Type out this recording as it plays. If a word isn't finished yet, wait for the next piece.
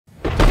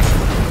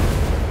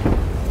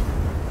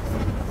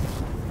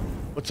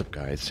What's up,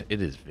 guys?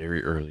 It is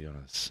very early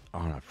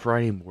on a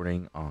Friday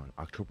morning on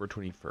October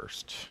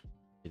 21st.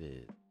 It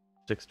is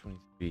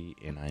 6:23,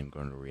 and I'm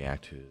going to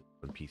react to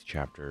One Piece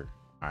chapter.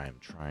 I'm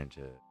trying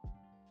to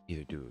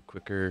either do it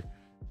quicker,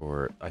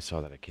 or I saw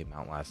that it came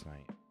out last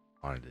night.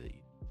 Wanted to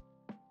eat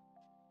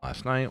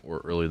last night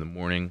or early in the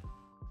morning.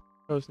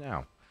 Goes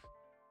now.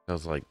 I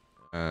was like,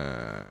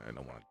 I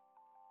don't want to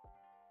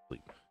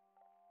sleep,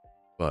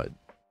 but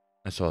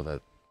I saw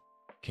that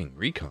King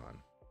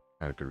Recon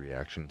had a good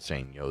reaction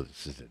saying, yo,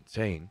 this is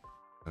insane.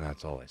 And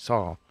that's all I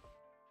saw.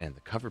 And the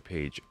cover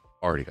page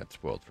already got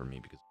spoiled for me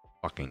because of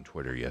fucking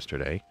Twitter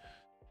yesterday.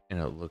 And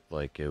it looked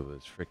like it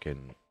was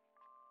freaking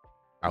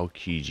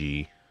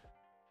Aokiji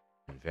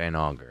and Van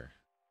Auger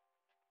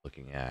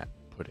looking at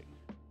Pudding.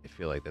 I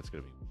feel like that's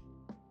going to be...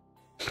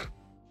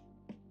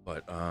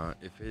 But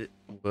if it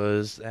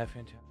was that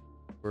fantastic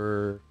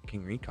for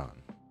King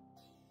Recon,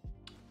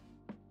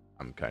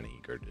 I'm kind of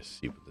eager to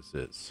see what this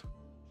is.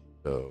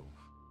 So...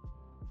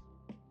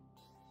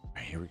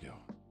 Alright, here we go.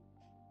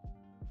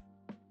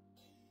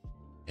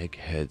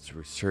 Egghead's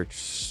research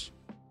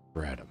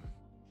stratum.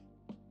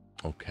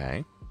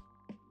 Okay.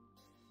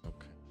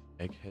 Okay.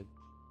 Egghead.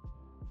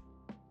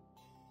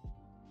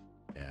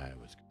 Yeah, I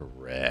was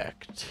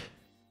correct.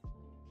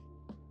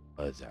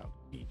 Buzz out.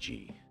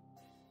 EG.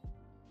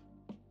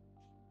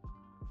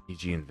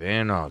 EG and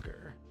Van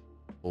Auger.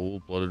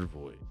 Cold-blooded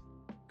void.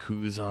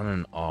 Kuzan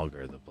and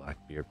Auger, the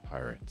Blackbeard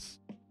pirates.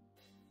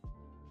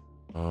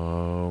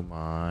 Oh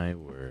my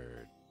word.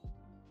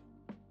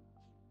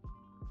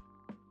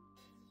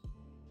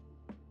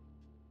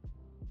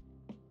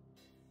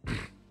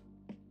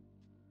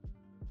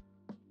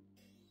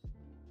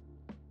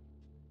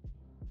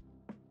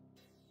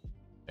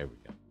 There we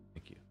go.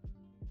 Thank you.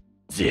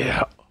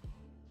 Yeah.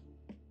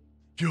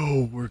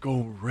 Yo, we're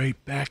going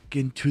right back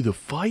into the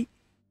fight?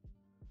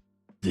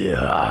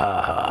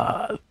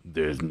 Yeah.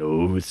 There's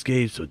no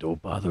escape, so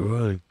don't bother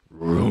running.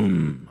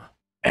 Room.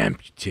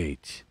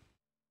 Amputate.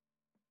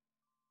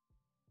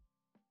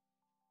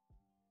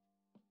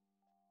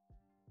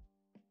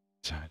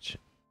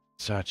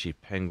 Sachi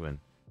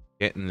Penguin.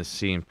 Get in the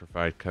sea and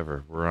provide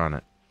cover. We're on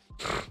it.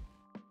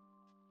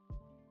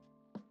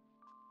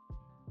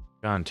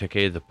 John, take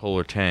aid the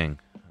Polar Tang.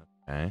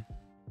 Okay.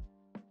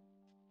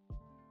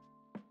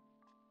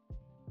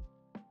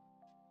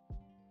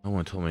 No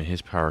one told me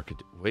his power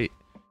could... Wait.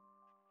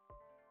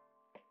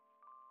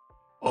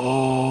 Oh,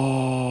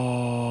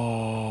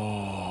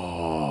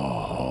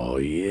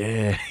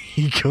 yeah.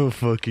 He got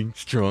fucking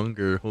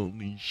stronger.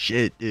 Holy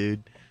shit,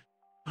 dude.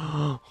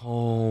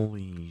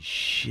 Holy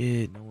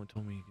shit. No one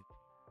told me.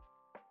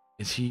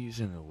 Is he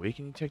using an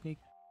awakening technique?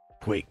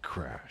 Quake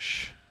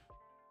crash.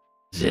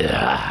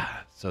 Yeah.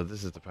 So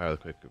this is the power of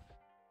the quick.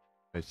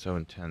 It's so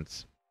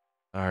intense.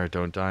 Alright,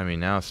 don't die me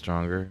now,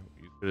 stronger.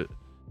 You could have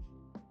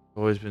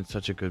always been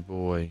such a good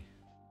boy.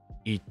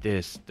 Eat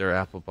this. They're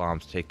apple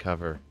bombs. Take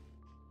cover.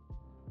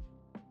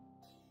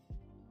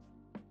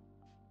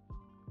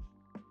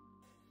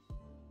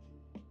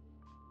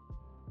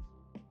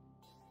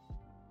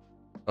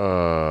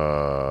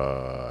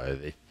 Are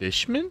they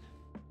fishmen?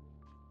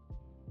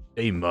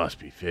 They must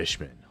be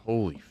fishmen.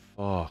 Holy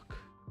fuck.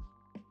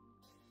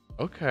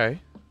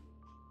 Okay.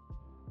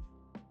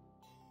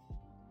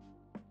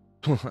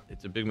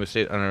 It's a big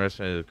mistake to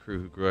underestimate the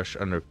crew who rush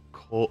under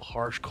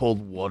harsh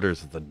cold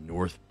waters of the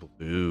North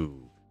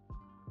Blue.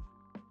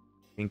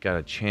 Ain't got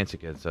a chance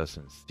against us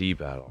in sea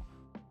battle.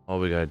 All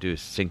we gotta do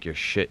is sink your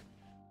ship.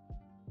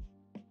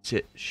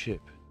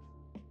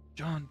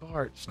 John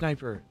Bart,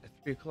 sniper, at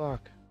 3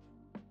 o'clock.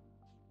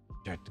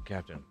 Jack the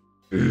captain.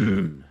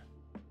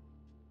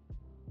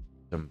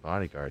 Some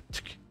bodyguard.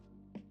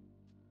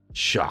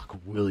 Shock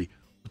Willie.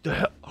 What the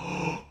hell?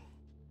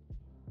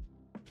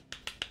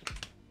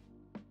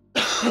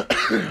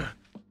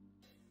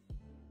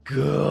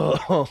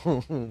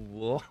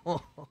 Go.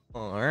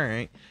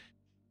 Alright.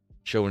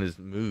 Showing his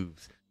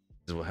moves.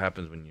 This is what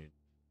happens when you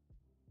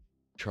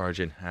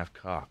charge in half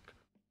cock.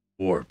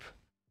 Warp.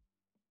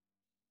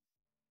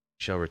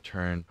 Shall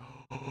return.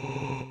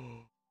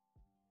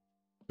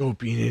 Don't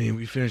be an idiot.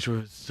 We finished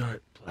with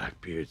start.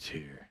 Blackbeard's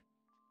here.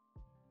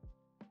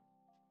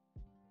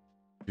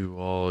 Do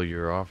all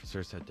your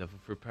officers have devil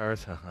fruit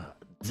powers? Haha.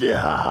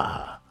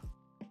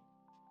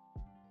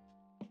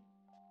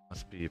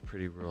 Must be a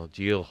pretty real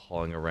deal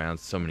hauling around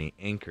so many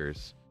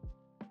anchors.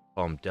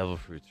 Call them devil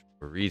fruits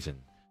for a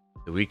reason.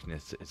 The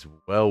weakness is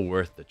well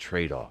worth the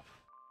trade-off.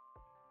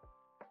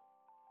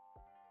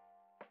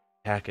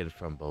 Attacking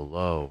from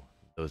below.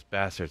 Those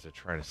bastards are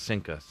trying to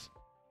sink us.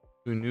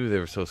 Who knew they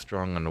were so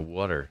strong on the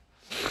water?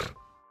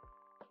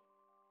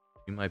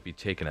 You might be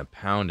taking a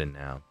pounding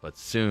now, but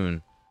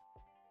soon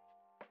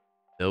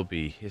there'll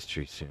be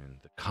history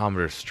soon. The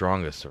Commodore's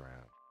strongest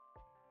around.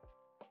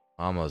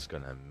 Mama's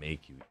gonna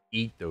make you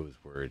eat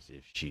those words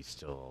if she's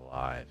still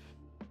alive.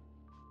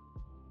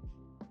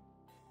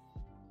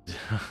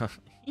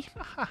 You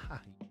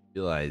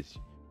realize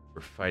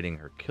we're fighting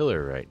her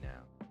killer right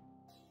now.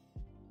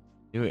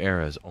 New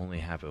eras only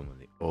happen when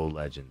the old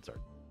legends are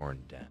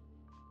torn down.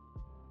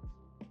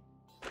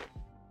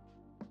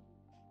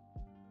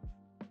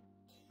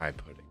 Hi,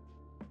 Pudding.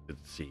 Good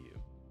to see you.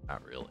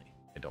 Not really.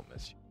 I don't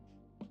miss you.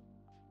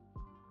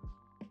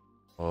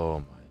 Oh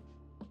my.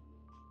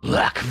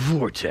 Black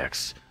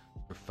Vortex!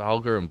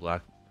 Trafalgar and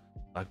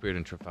Blackbeard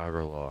and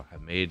Trafalgar Law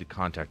have made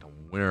contact on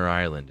Winter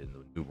Island in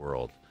the New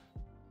World.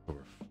 So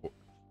we're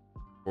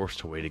forced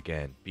to wait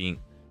again. Being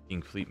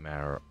Fleet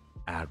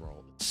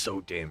Admiral is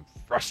so damn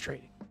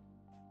frustrating.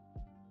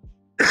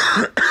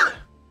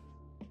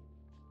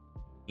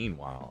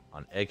 Meanwhile,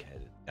 on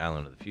Egghead, the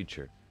island of the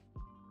future.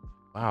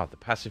 Wow, the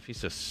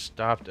Pacifista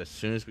stopped as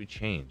soon as we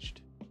changed.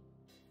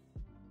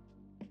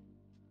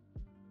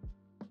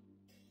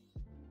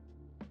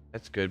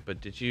 That's good,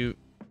 but did you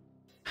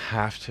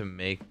have to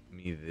make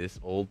me this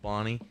old,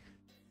 Bonnie?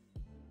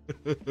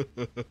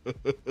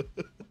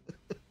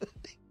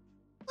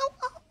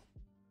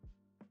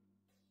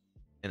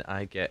 And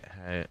I get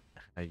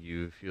how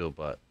you feel,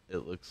 but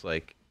it looks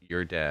like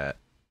your dad.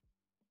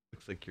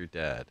 Looks like your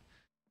dad.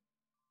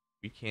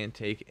 We can't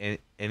take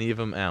any of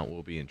them out.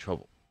 We'll be in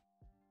trouble.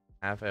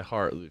 Have a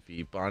heart,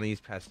 Luffy.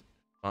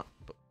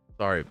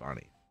 Sorry,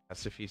 Bonnie.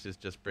 Pacifistas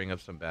just bring up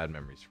some bad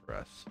memories for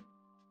us.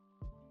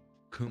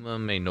 Kuma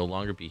may no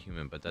longer be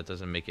human, but that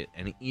doesn't make it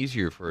any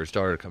easier for his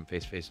daughter to come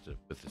face to face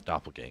with his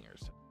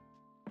doppelgangers.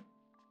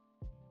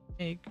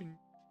 Hey, can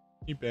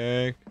you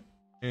back?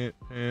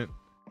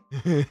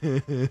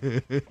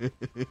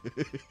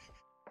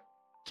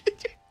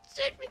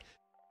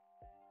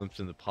 Glimpse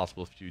in the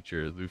possible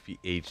future, Luffy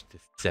aged to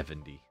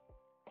 70.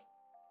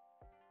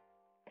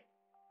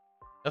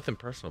 Nothing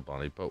personal,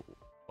 Bonnie, but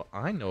what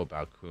I know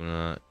about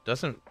Kuna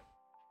doesn't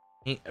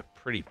paint a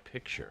pretty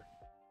picture.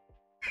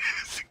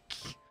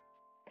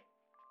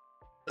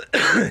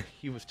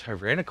 He was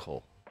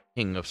tyrannical,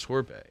 king of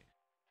Sorbet,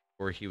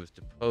 where he was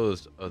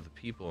deposed of the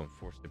people and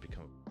forced to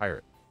become a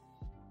pirate.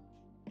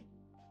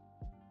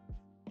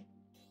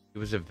 He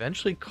was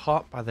eventually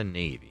caught by the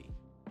Navy.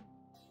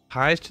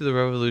 Ties to the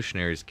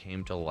revolutionaries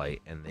came to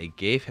light, and they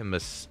gave him a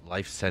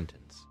life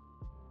sentence.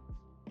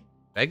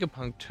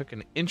 Vegapunk took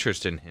an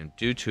interest in him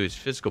due to his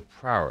physical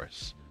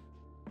prowess,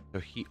 so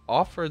he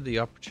offered the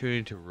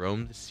opportunity to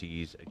roam the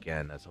seas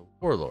again as a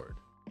warlord.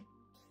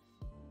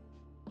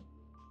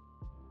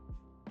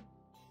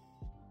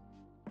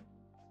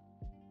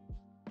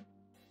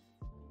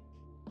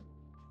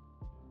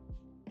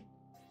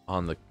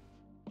 On the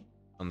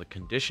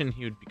condition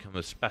he would become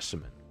a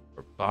specimen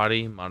for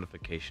body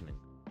modification and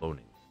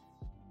cloning.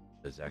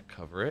 Does that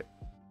cover it?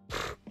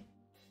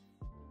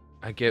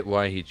 I get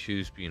why he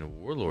chose being a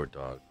warlord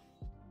dog.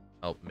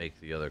 Help make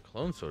the other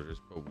clone soldiers,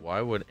 but why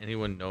would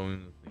anyone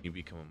knowingly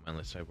become a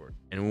mindless cyborg?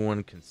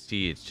 Anyone can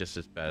see it's just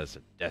as bad as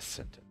a death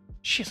sentence.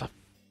 She has a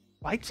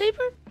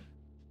lightsaber?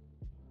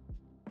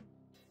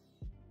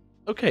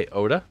 Okay,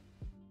 Oda.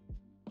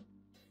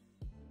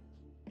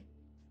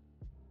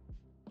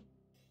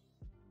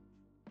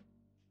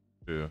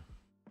 True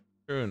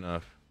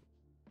enough.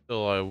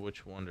 Still, I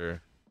which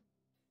wonder.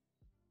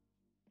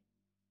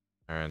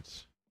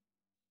 Parents.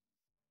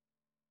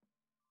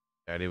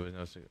 Daddy was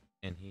no,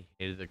 and he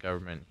hated the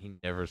government. He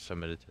never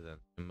submitted to them.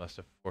 They must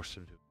have forced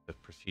him to the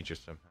procedure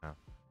somehow.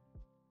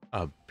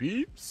 A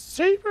beep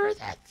saber?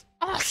 That's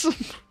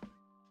awesome.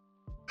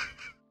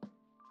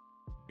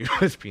 He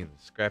must be in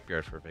the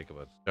scrapyard for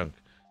Vagabond's junk.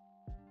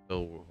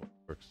 Still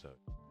works out.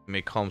 He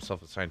may call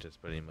himself a scientist,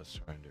 but he must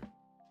surrender.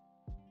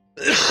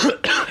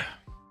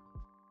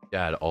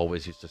 Dad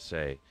always used to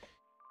say,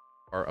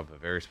 part of a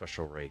very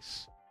special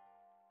race.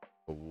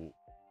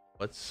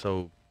 But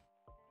so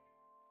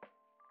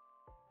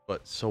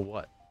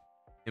what?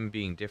 Him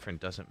being different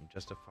doesn't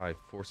justify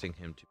forcing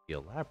him to be a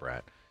lab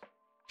rat.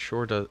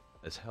 Sure does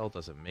as hell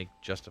doesn't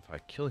justify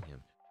killing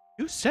him.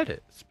 You said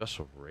it.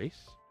 Special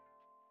race?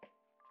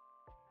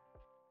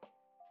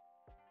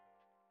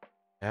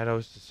 Dad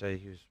always used to say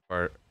he was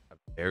part of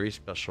a very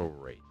special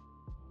race.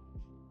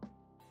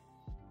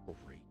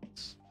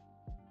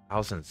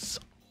 Thousands.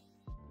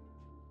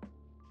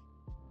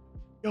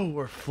 Yo,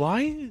 we're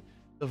flying?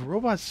 The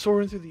robot's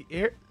soaring through the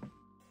air?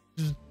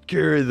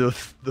 Scare the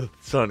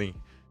Sunny.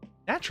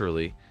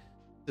 Naturally,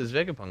 this is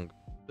Vegapunk.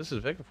 This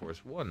is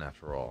Vegaforce 1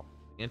 after all.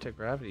 The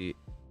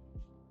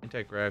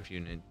anti-grav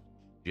unit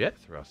jet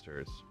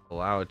thrusters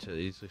allow it to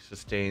easily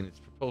sustain its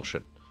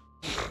propulsion.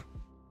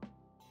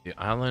 The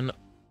island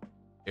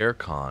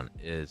aircon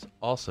is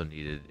also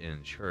needed to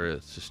ensure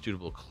a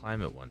suitable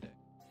climate one day.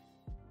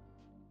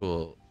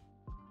 Will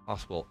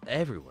possible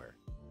everywhere.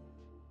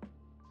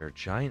 There are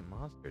giant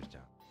monsters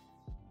down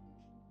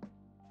there.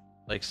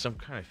 Like some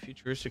kind of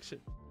futuristic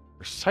city.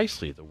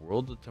 Precisely the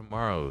world of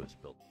tomorrow is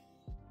built.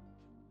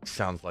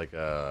 Sounds like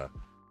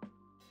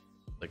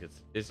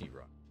it's Disney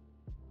Rock.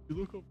 You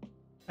look over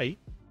right.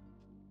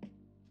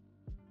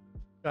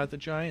 Got the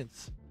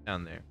giants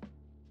down there.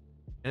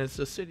 And it's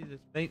a city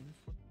that's made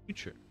for the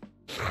future.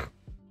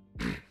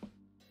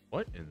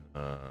 What in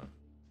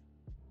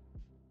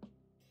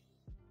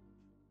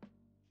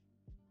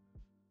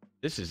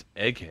This is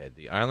Egghead,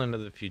 the island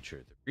of the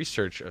future. The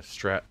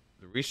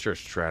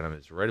research stratum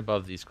is right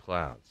above these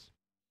clouds,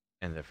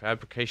 and the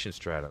fabrication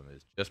stratum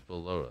is just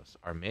below us.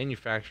 Our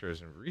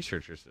manufacturers and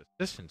researchers'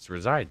 assistants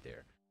reside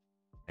there.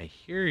 I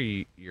hear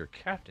your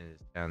captain is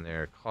down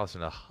there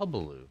causing a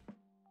hullabaloo.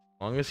 As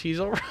long as he's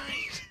alright.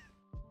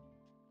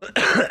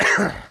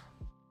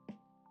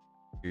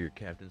 Your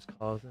captain's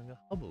causing a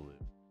hullabaloo.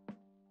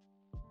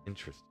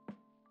 Interesting.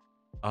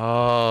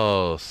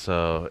 Oh,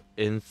 so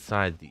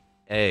inside the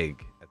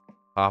egg at the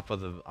top of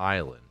the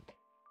island.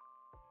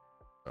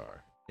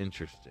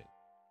 Interesting.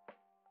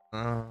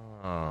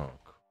 Oh,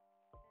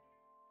 cool.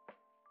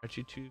 Aren't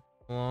you too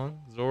long,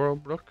 Zoro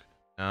Brook?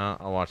 No,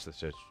 I'll watch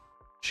this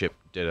ship.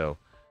 Ditto.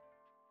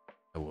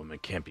 A woman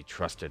can't be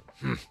trusted.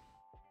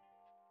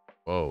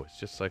 Whoa, it's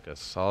just like a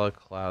solid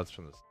clouds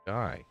from the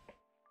sky.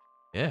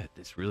 Yeah,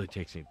 this really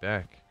takes me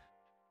back.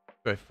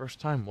 My first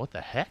time, what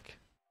the heck?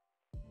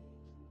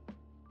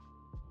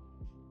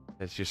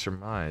 That's your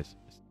surmise.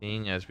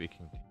 Seeing as we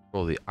can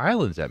control the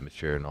island's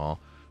atmosphere and all,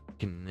 we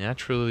can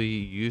naturally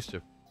use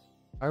the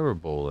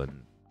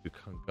pyrobolin to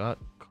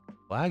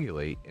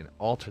coagulate and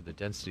alter the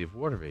density of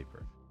water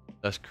vapor,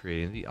 thus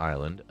creating the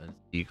island and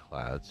sea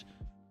clouds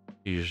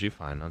you usually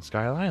find on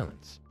Sky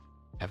Islands.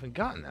 Haven't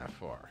gotten that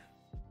far.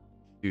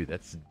 Dude,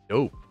 that's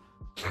dope.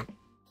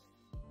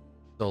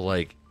 So,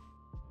 like,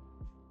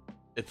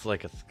 it's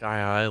like a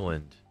Sky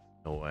Island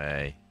in a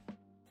way.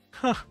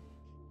 Huh.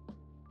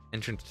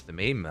 Entrance to the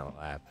main metal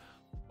lab.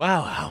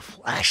 Wow, how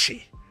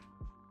flashy.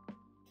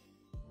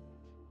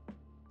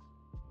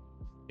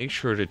 Make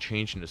sure to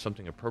change into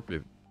something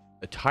appropriate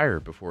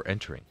attire before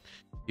entering.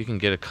 You can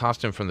get a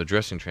costume from the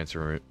dressing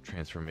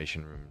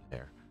transformation room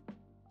there.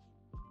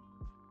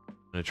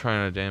 I'm gonna try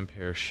on a damn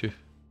pair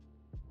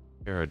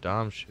of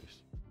Dom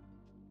shoes.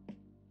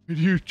 When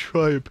you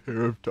try a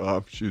pair of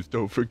Dom shoes,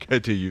 don't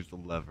forget to use the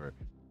lever.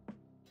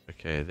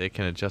 Okay, they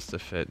can adjust the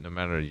fit no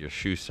matter your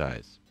shoe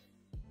size.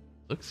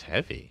 Looks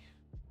heavy.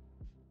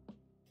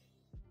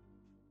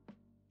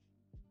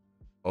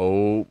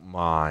 Oh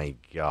my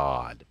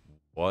god.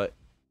 What?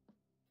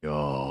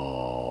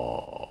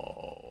 Yo.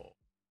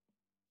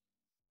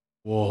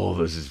 Whoa,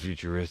 this is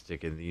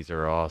futuristic and these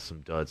are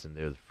awesome duds and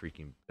they're the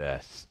freaking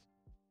best.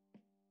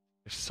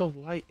 They're so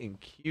light and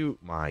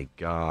cute. My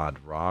god,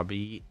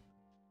 Robin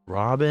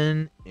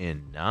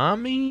and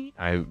Nami?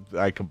 I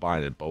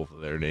combined both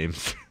of their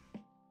names.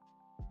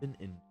 Robin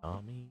and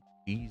Nami?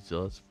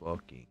 Jesus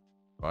fucking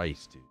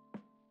Christ, dude.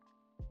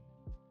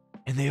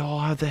 And they all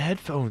have the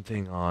headphone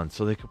thing on,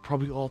 so they could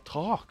probably all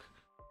talk.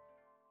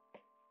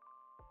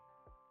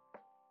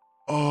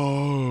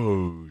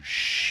 Oh,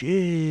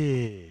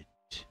 shit.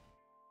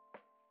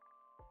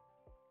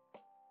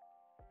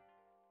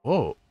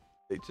 Whoa.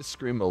 They just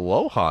scream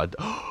aloha.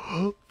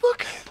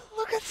 Look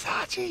at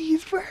Sachi.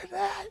 He's wearing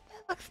that.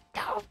 That looks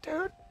dope,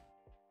 dude.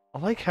 I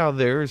like how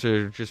theirs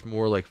are just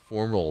more like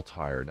formal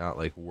attire, not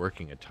like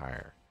working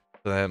attire.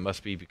 So that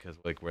must be because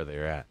like where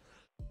they're at.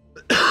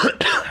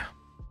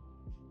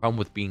 Problem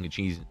with being a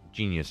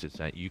genius is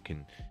that you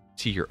can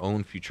see your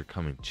own future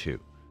coming too.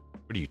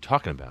 What are you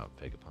talking about,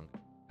 Vegapunk?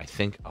 I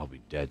think I'll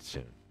be dead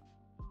soon.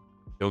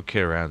 Don't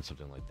kid around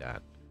something like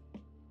that.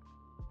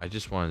 I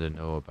just wanted to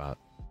know about...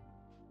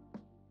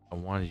 I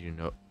wanted you to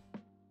know...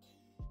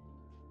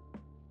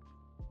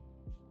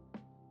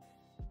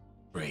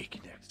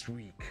 Break next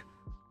week.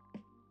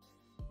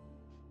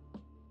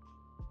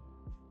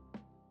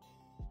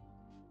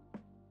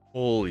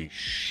 Holy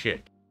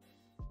shit.